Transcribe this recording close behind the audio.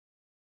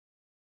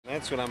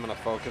That's what I'm going to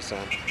focus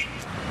on.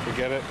 We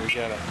get it? We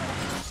get it.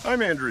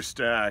 I'm Andrew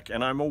Stack,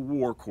 and I'm a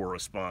war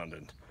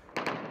correspondent.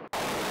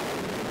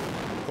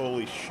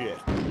 Holy shit.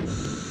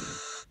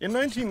 In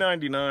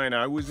 1999,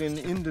 I was in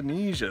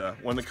Indonesia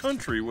when the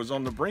country was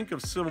on the brink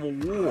of civil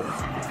war.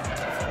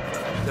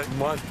 That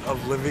month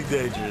of living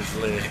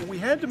dangerously. We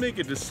had to make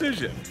a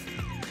decision.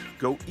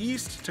 Go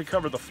east to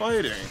cover the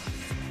fighting,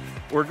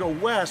 or go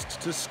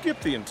west to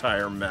skip the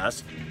entire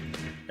mess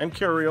and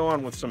carry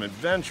on with some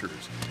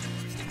adventures.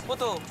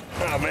 Photo.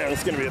 Oh man,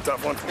 it's gonna be a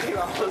tough one. You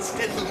almost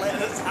didn't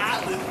let us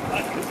hide this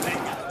fucking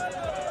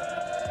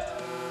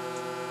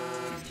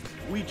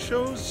thing. We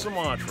chose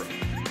Sumatra.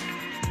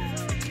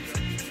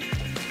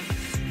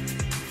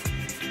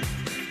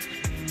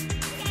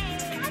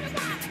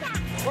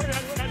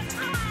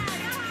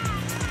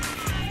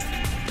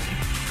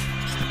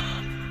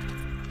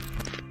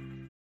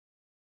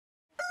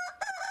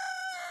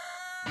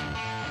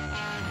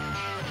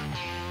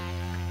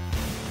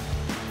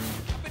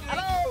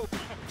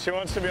 She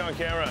wants to be on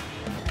camera.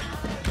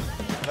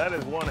 That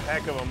is one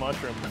heck of a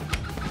mushroom.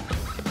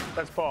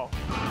 That's Paul.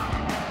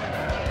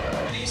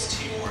 He's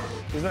Timor.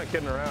 He's not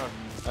kidding around.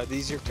 Are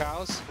these your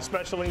cows?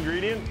 Special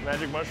ingredient,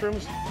 magic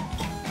mushrooms.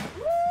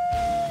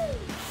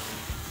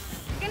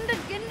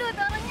 Gendut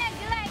orangnya,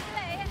 gila.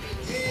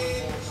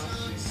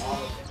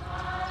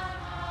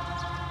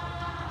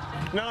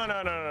 No,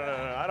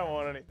 I don't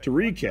want any. To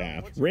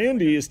recap,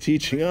 Randy is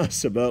teaching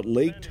us about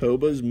Lake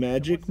Toba's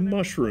magic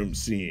mushroom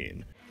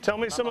scene. Tell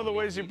me some of the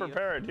ways you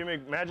prepare it. Do you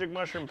make magic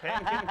mushroom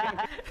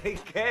pancake?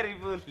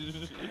 Terrible.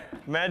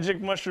 Magic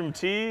mushroom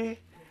tea?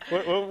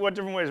 What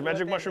different ways?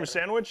 Magic mushroom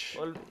sandwich?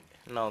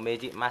 No,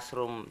 magic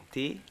mushroom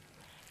tea,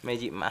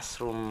 magic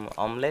mushroom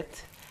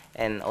omelette,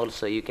 and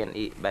also you can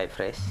eat by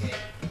fresh,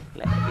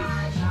 like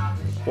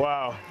this.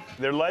 Wow,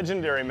 they're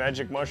legendary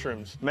magic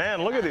mushrooms.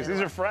 Man, look at these.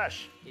 These are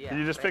fresh. Yeah, Did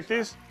you just pick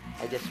these?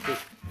 I just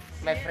picked.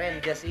 My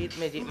friend just eat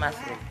magic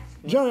mushroom.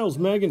 Giles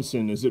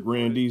Meganson is at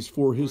Randy's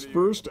for his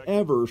first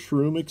ever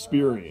shroom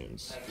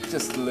experience.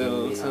 Just a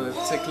little sort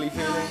of tickly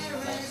feeling,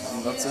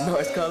 lots of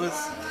nice colors.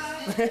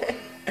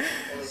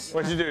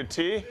 What'd you do,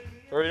 tea?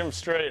 Or eat them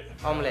straight?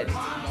 Omelette.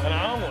 An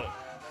omelet.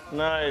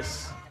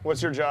 Nice.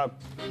 What's your job?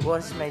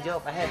 What's my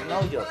job? I have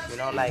no job, you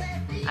know, like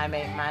I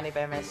make money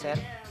by myself.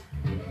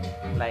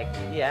 Like,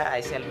 yeah,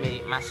 I sell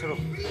me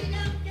mushroom.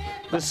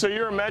 So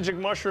you're a magic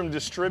mushroom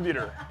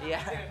distributor. Yeah.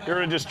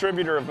 You're a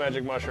distributor of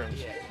magic mushrooms.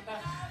 Yeah.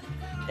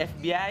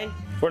 FBI?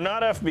 We're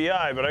not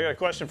FBI, but I got a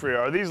question for you.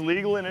 Are these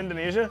legal in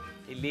Indonesia?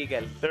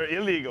 Illegal. They're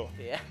illegal.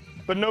 Yeah.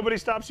 But nobody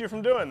stops you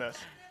from doing this.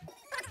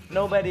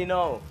 Nobody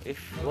know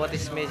what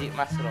is magic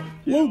mushroom.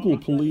 Local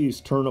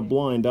police turn a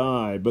blind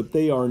eye, but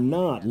they are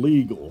not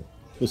legal.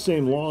 The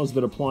same laws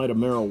that apply to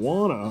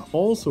marijuana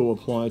also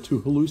apply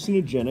to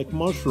hallucinogenic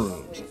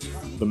mushrooms.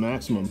 The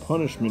maximum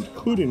punishment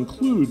could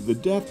include the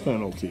death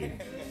penalty.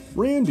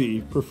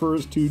 Randy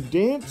prefers to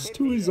dance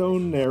to his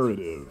own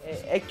narrative.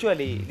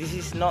 Actually, this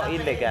is not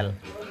illegal.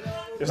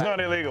 It's not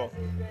illegal.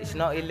 It's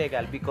not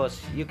illegal because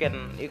you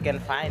can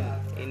find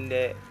in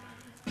the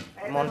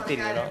mountain,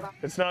 you know.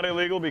 It's not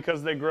illegal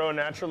because they grow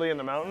naturally in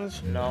the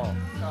mountains? No.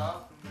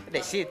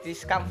 The shit,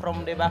 this come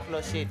from the buffalo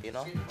shit, you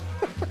know.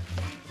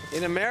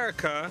 In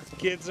America,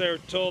 kids are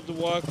told to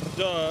walk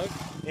the dog.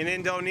 In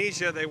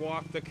Indonesia, they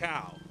walk the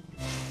cow.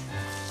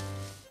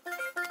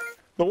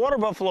 The water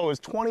buffalo is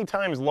 20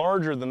 times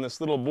larger than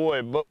this little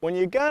boy, but when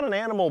you got an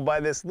animal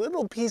by this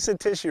little piece of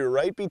tissue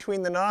right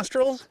between the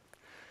nostrils,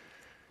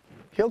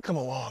 he'll come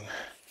along.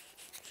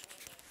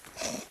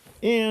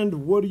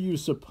 And what do you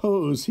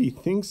suppose he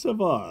thinks of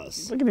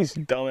us? Look at these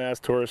dumbass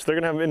tourists. They're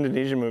gonna have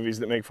Indonesian movies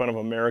that make fun of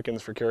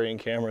Americans for carrying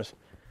cameras.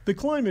 The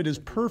climate is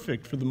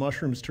perfect for the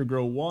mushrooms to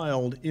grow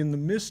wild in the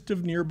midst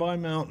of nearby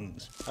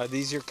mountains. Are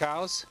these your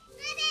cows?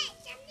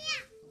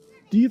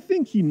 Do you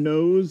think he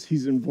knows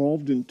he's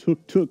involved in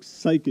tuk-tuk's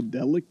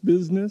psychedelic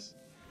business?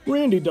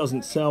 Randy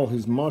doesn't sell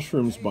his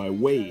mushrooms by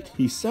weight.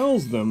 He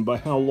sells them by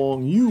how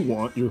long you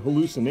want your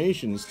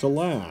hallucinations to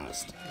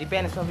last.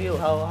 Depends on you,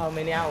 how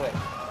many hours.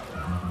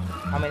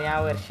 How many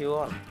hours you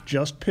want.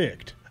 Just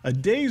picked a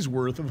day's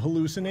worth of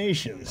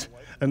hallucinations,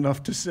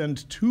 enough to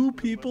send 2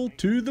 people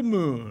to the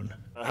moon.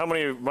 How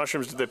many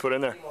mushrooms did they put in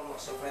there?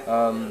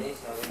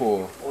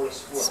 4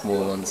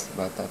 small ones,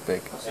 about that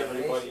big.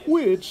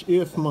 Which,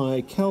 if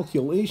my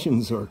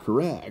calculations are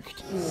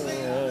correct,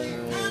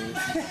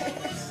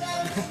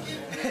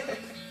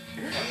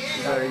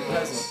 Very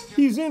pleasant.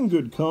 he's in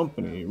good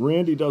company.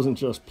 Randy doesn't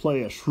just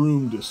play a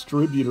shroom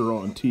distributor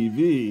on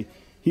TV,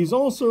 he's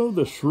also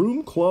the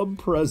Shroom Club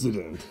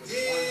president.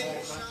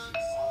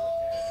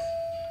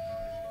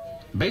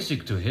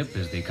 Basic to hip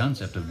is the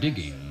concept of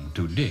digging,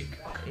 to dig.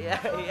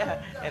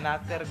 Yeah, and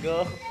after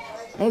go.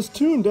 As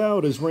tuned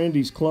out as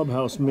Randy's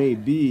clubhouse may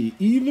be,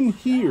 even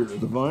here,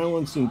 the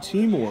violence in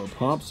Timor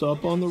pops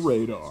up on the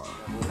radar.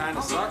 Kind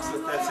of sucks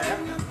that that's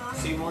happening.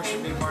 Timor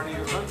should be part of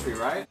your country,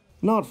 right?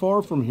 Not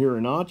far from here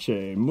in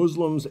Aceh,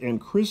 Muslims and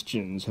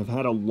Christians have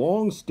had a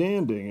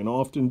long-standing and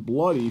often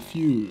bloody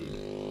feud.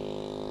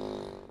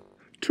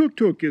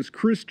 Tuk-tuk is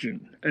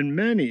Christian, and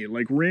many,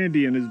 like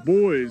Randy and his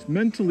boys,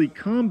 mentally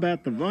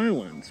combat the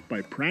violence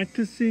by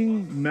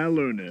practicing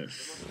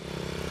mellowness.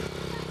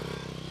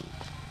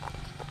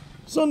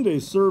 Sunday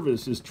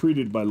service is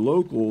treated by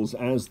locals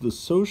as the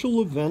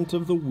social event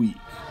of the week.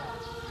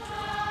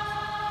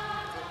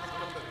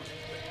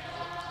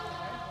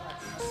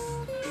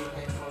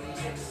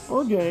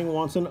 Our gang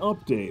wants an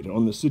update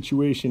on the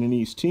situation in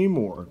East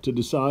Timor to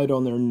decide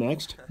on their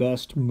next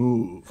best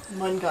move.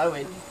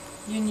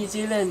 You New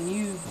Zealand,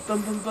 you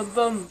bum bum bum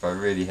bum. If I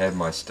really had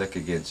my stick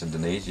against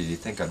Indonesia, do you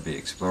think I'd be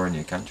exploring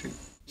your country?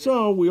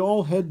 So we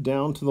all head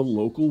down to the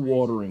local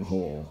watering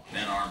hole.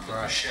 Men armed with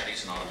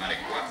machetes and automatic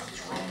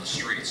weapons roam the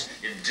streets.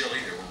 In Dili,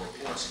 there were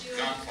reports of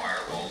gunfire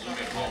while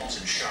looted homes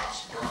and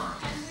shops burned.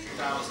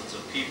 Thousands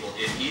of people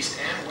in East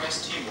and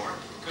West Timor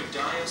could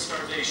die of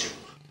starvation.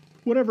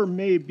 Whatever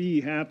may be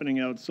happening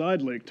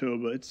outside Lake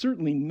Toba, it's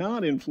certainly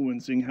not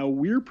influencing how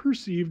we're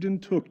perceived in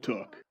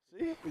Tuk-tuk.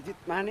 See, we get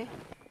money.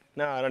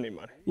 No, I don't need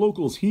money.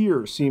 Locals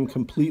here seem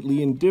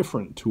completely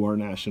indifferent to our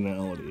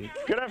nationality.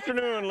 Good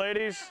afternoon,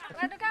 ladies.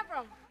 Where do you come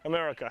from?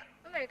 America.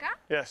 America?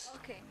 Yes.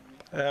 Okay.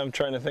 I'm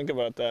trying to think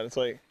about that. It's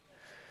like,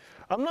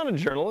 I'm not a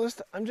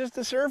journalist. I'm just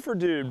a surfer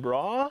dude,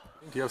 brah.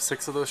 Do you have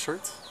 6 of those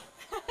shirts?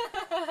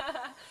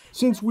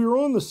 Since we're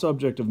on the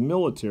subject of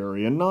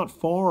military and not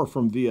far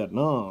from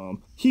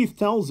Vietnam, Heath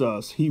tells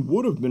us he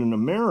would have been an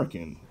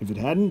American if it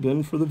hadn't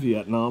been for the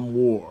Vietnam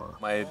War.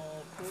 My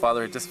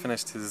father had just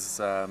finished his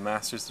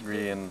master's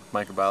degree in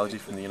microbiology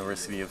from the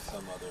University of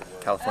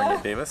California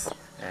at Davis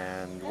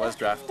and was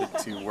drafted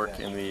to work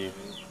in the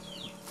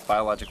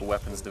biological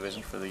weapons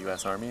division for the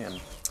U.S. Army, and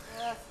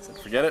said,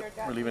 forget it,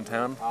 we're leaving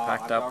town,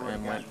 packed up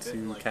and went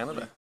to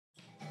Canada.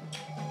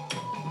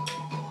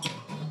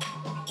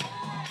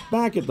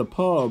 Back at the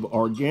pub,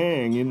 our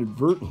gang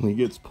inadvertently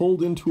gets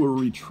pulled into a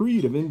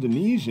retreat of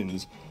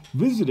Indonesians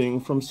visiting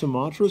from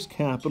Sumatra's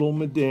capital,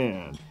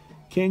 Medan.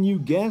 Can you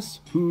guess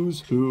who's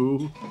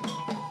who?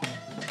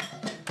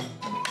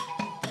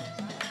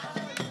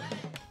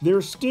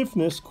 Their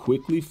stiffness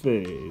quickly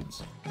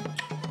fades.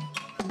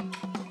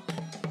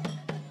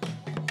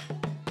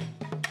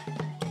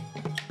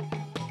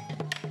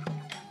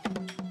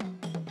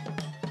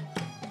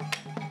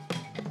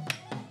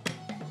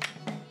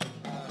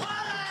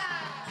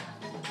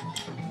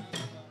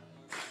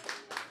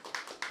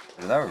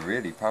 They were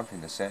really pumping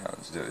the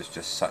sounds. It was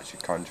just such a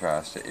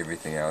contrast to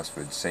everything else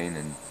we'd seen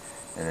in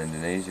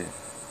Indonesia.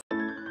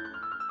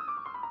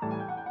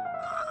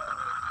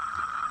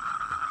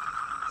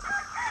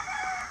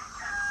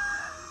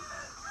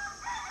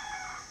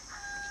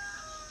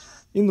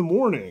 In the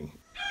morning,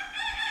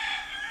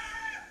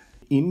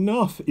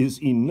 enough is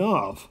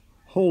enough.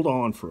 Hold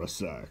on for a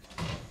sec.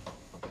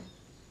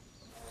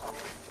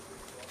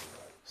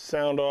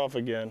 Sound off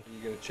again.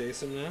 You gonna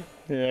chase him now?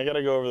 Yeah, I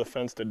gotta go over the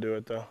fence to do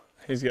it though.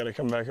 He's gotta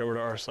come back over to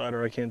our side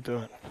or I can't do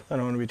it. I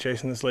don't want to be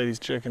chasing this lady's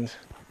chickens.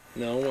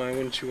 No, why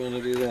wouldn't you want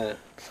to do that?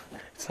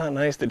 It's not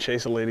nice to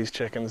chase a lady's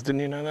chickens. Didn't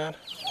you know that?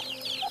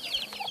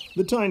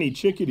 The tiny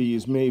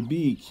chickadees may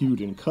be cute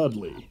and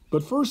cuddly,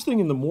 but first thing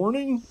in the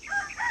morning,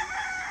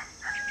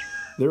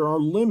 there are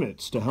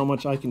limits to how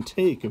much I can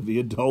take of the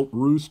adult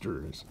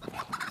roosters.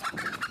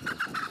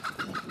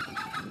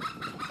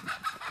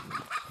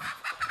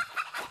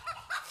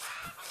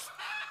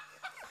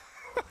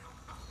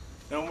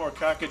 No more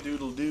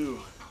cock-a-doodle-doo.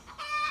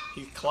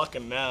 He's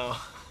clucking now.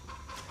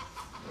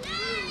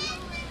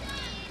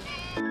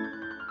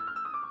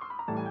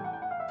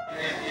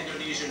 And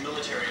Indonesian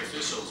military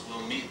officials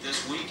will meet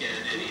this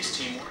weekend in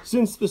East Timor.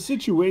 Since the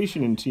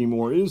situation in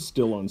Timor is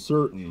still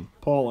uncertain,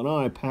 Paul and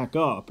I pack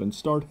up and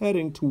start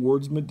heading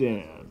towards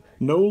Medan.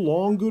 No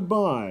long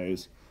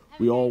goodbyes.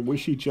 We all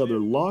wish each other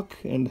luck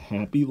and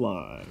happy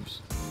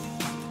lives.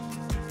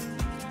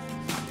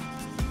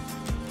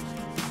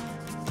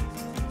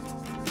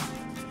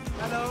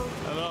 Hello,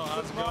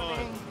 how's it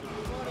going?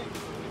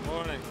 Good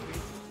morning.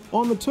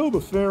 On the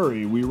Toba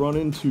ferry, we run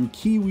into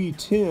Kiwi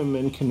Tim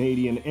and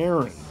Canadian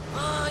Aaron.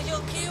 Yo,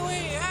 Kiwi,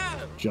 yeah.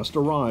 Just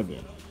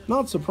arriving.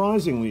 Not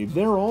surprisingly,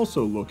 they're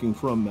also looking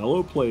for a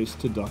mellow place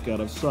to duck out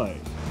of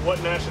sight.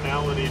 What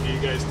nationality do you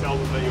guys tell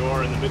them that you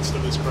are in the midst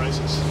of this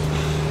crisis?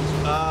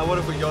 What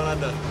have we got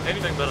under?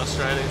 Anything but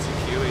Australians and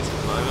Kiwis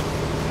at the moment.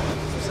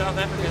 South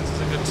Africans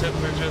is a good tip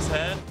we've just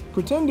had.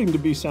 Pretending to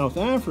be South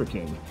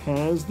African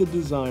has the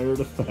desired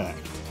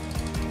effect.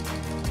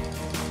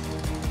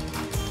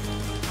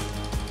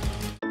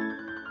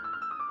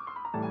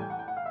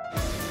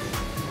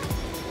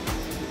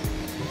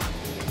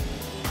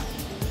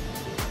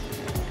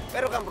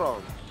 Where do you come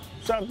from?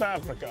 South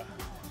Africa.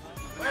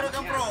 Where do you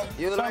come from?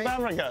 You South like?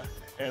 Africa.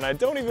 And I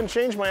don't even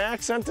change my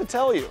accent to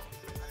tell you.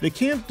 They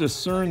can't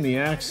discern the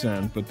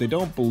accent, but they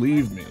don't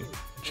believe me.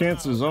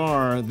 Chances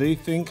are they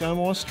think I'm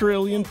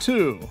Australian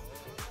too.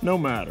 No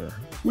matter.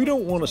 We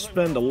don't want to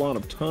spend a lot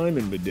of time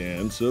in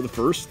Medan, so the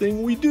first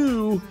thing we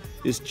do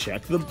is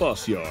check the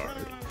bus yard.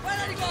 Where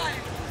are you going?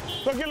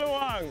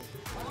 Bukilawang.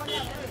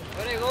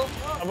 Where do you go?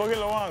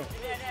 Bukilawang.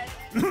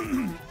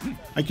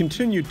 I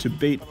continue to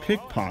bait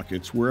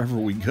pickpockets wherever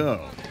we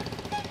go.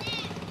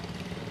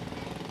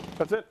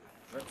 That's it?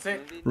 That's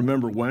it.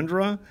 Remember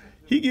Wendra?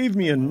 He gave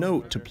me a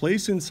note to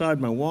place inside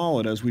my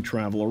wallet as we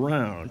travel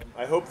around.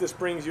 I hope this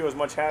brings you as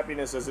much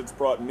happiness as it's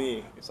brought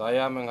me.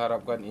 Saya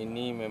mengharapkan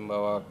ini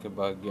membawa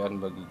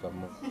kebahagiaan bagi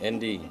kamu.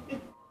 Andy.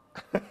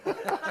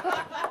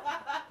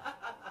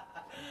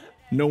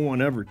 No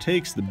one ever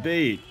takes the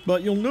bait,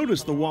 but you'll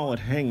notice the wallet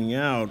hanging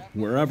out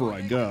wherever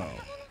I go.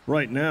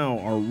 Right now,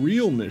 our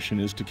real mission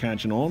is to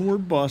catch an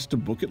onward bus to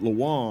Bukit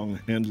Lawang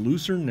and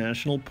Lucerne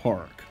National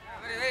Park.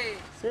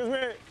 Excuse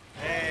me.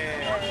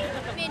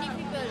 Many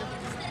people.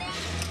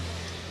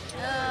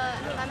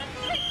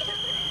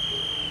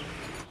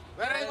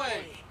 Where are you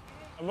going?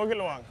 Bukit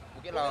Lawang.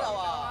 Bukit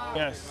Lawang.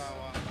 Yes.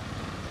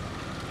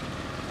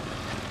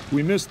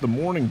 We missed the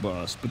morning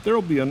bus, but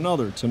there'll be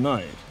another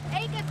tonight.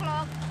 8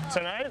 o'clock.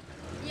 Tonight?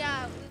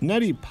 Yeah.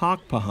 Netti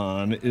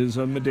Pakpahan is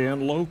a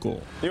Medan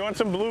local. You want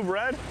some blue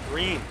bread?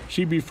 Green.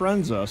 She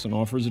befriends us and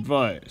offers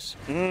advice.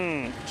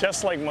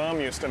 Just like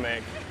Mom used to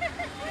make.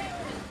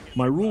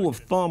 My rule of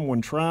thumb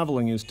when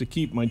traveling is to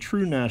keep my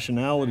true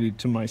nationality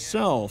to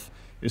myself,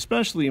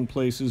 especially in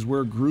places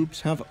where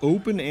groups have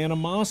open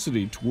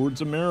animosity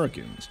towards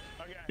Americans.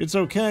 It's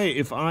okay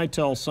if I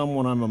tell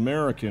someone I'm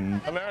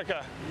American.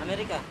 America.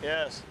 America.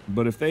 Yes.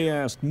 But if they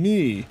ask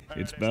me,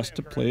 it's best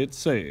to play it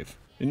safe.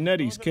 In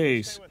Netti's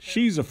case,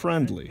 she's a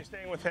friendly.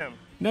 Staying with him.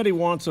 Nettie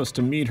wants us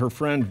to meet her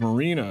friend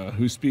Marina,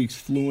 who speaks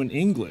fluent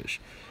English.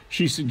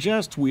 She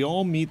suggests we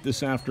all meet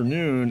this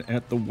afternoon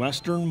at the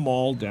Western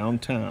Mall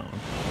downtown.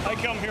 I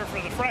come here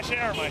for the fresh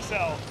air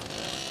myself.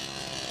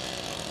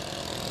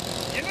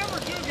 You never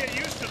do get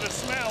used to the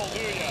smell,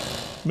 do you?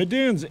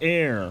 Medan's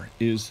air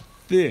is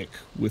thick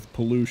with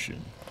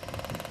pollution.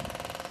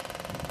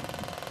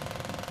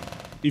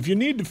 If you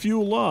need to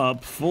fuel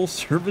up,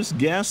 full-service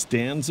gas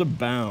stands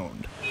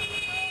abound.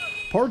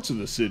 Parts of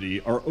the city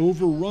are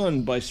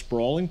overrun by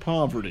sprawling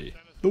poverty.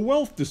 The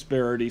wealth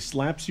disparity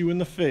slaps you in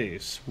the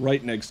face.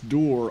 Right next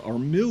door are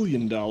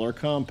million-dollar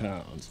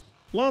compounds.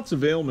 Lots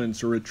of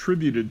ailments are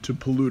attributed to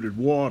polluted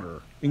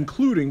water,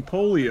 including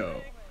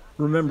polio.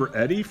 Remember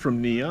Eddie from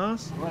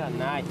Nias? What a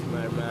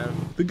nightmare, man.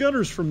 The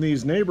gutters from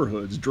these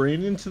neighborhoods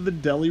drain into the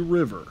Deli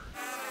River.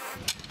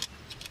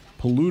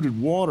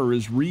 Polluted water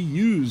is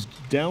reused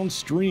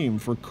downstream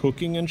for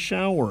cooking and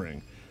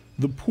showering.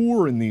 The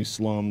poor in these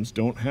slums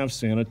don't have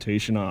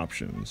sanitation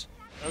options.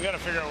 We've got to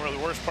figure out where the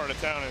worst part of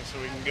town is so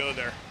we can go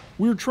there.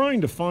 We're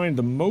trying to find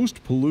the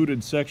most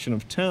polluted section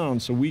of town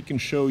so we can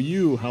show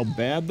you how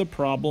bad the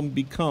problem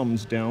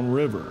becomes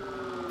downriver.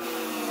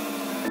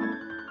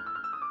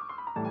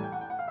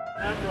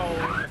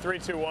 3,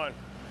 2, 1.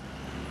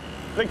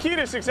 The key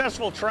to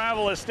successful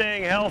travel is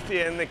staying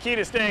healthy, and the key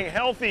to staying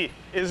healthy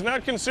is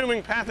not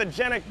consuming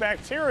pathogenic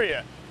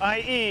bacteria,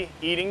 i.e.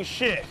 eating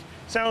shit.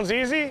 Sounds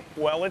easy?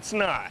 Well, it's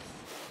not.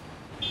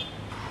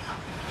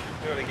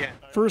 Do it again.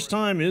 First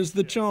time is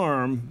the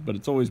charm, but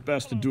it's always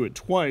best to do it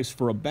twice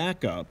for a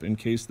backup in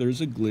case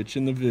there's a glitch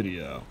in the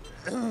video.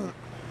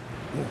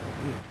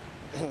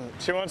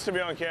 She wants to be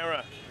on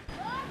camera.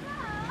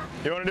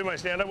 You want to do my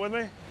stand-up with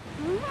me?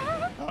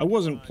 I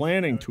wasn't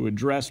planning to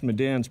address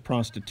Medan's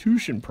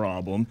prostitution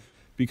problem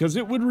because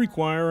it would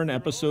require an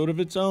episode of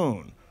its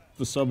own.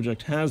 The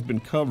subject has been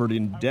covered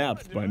in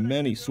depth by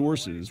many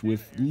sources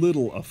with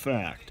little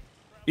effect.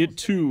 It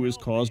too is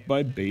caused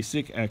by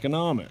basic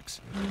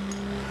economics.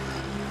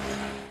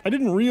 I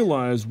didn't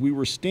realize we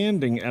were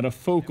standing at a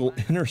focal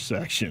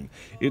intersection.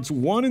 It's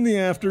 1 in the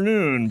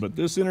afternoon, but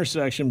this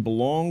intersection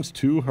belongs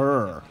to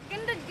her.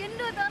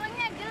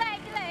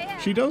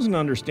 She doesn't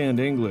understand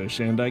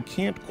English, and I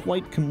can't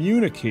quite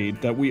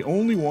communicate that we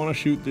only want to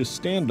shoot this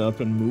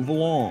stand-up and move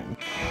along.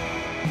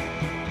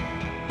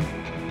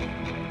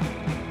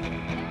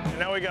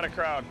 Now we got a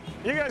crowd.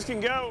 You guys can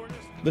go.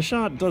 The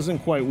shot doesn't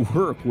quite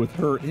work with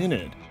her in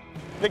it.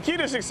 The key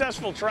to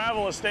successful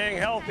travel is staying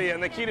healthy,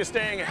 and the key to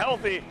staying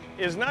healthy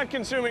is not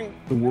consuming.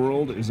 The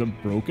world is a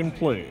broken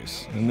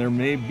place, and there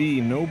may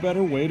be no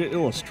better way to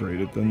illustrate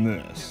it than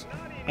this.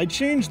 I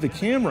changed the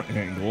camera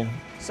angle.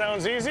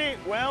 Sounds easy?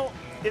 Well,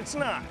 it's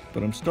not.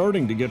 But I'm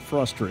starting to get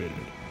frustrated.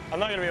 I'm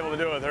not going to be able to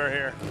do it with her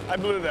here. I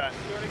blew that.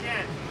 Do it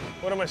again.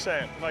 What am I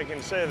saying? If I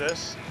can say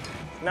this,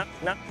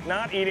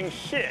 not eating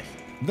shit.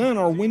 Then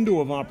our window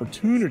of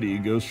opportunity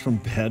goes from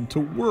bad to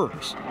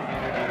worse.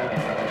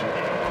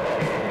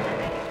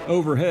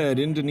 Overhead,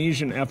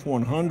 Indonesian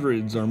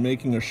F-100s are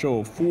making a show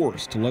of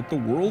force to let the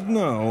world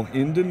know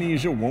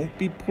Indonesia won't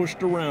be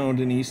pushed around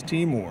in East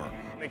Timor.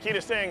 The key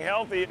to staying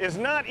healthy is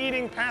not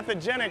eating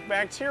pathogenic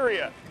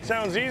bacteria.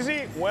 Sounds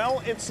easy?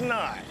 Well, it's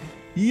not.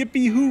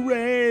 Yippee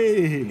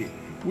hooray!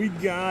 We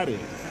got it.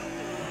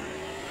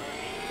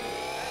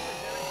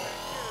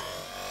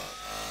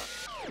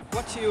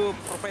 What's your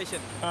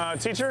profession?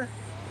 Teacher?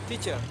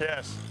 Teacher?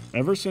 Yes.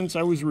 Ever since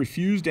I was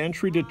refused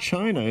entry to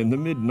China in the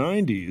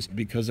mid-90s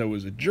because I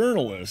was a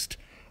journalist,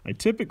 I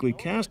typically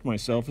cast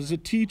myself as a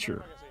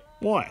teacher.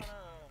 What?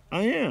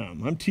 I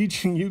am. I'm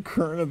teaching you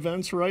current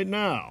events right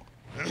now.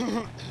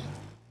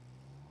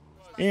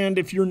 And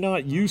if you're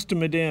not used to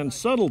Medan's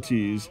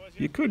subtleties,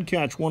 you could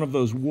catch one of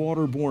those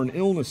waterborne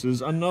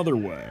illnesses another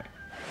way.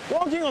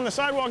 Walking on the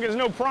sidewalk is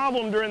no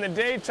problem during the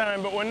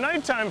daytime, but when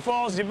nighttime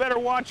falls, you better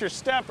watch your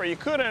step or you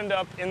could end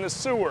up in the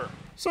sewer.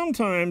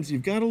 Sometimes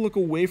you've got to look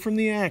away from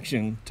the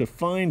action to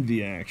find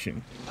the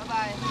action.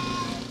 Bye-bye.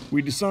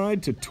 We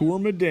decide to tour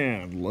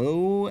Medan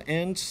low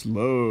and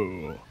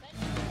slow.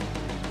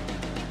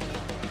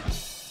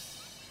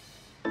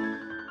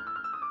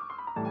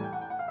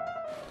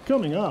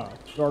 Coming up,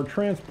 our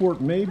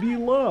transport may be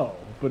low,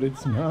 but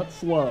it's not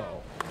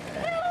slow.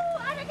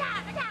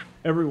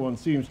 Everyone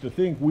seems to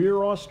think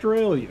we're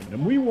Australian,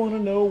 and we want to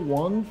know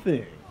one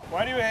thing.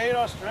 Why do you hate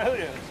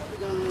Australians?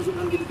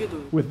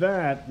 With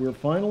that, we're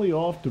finally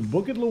off to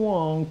Bukit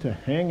Luang to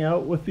hang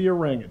out with the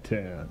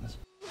orangutans.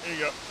 There you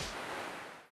go.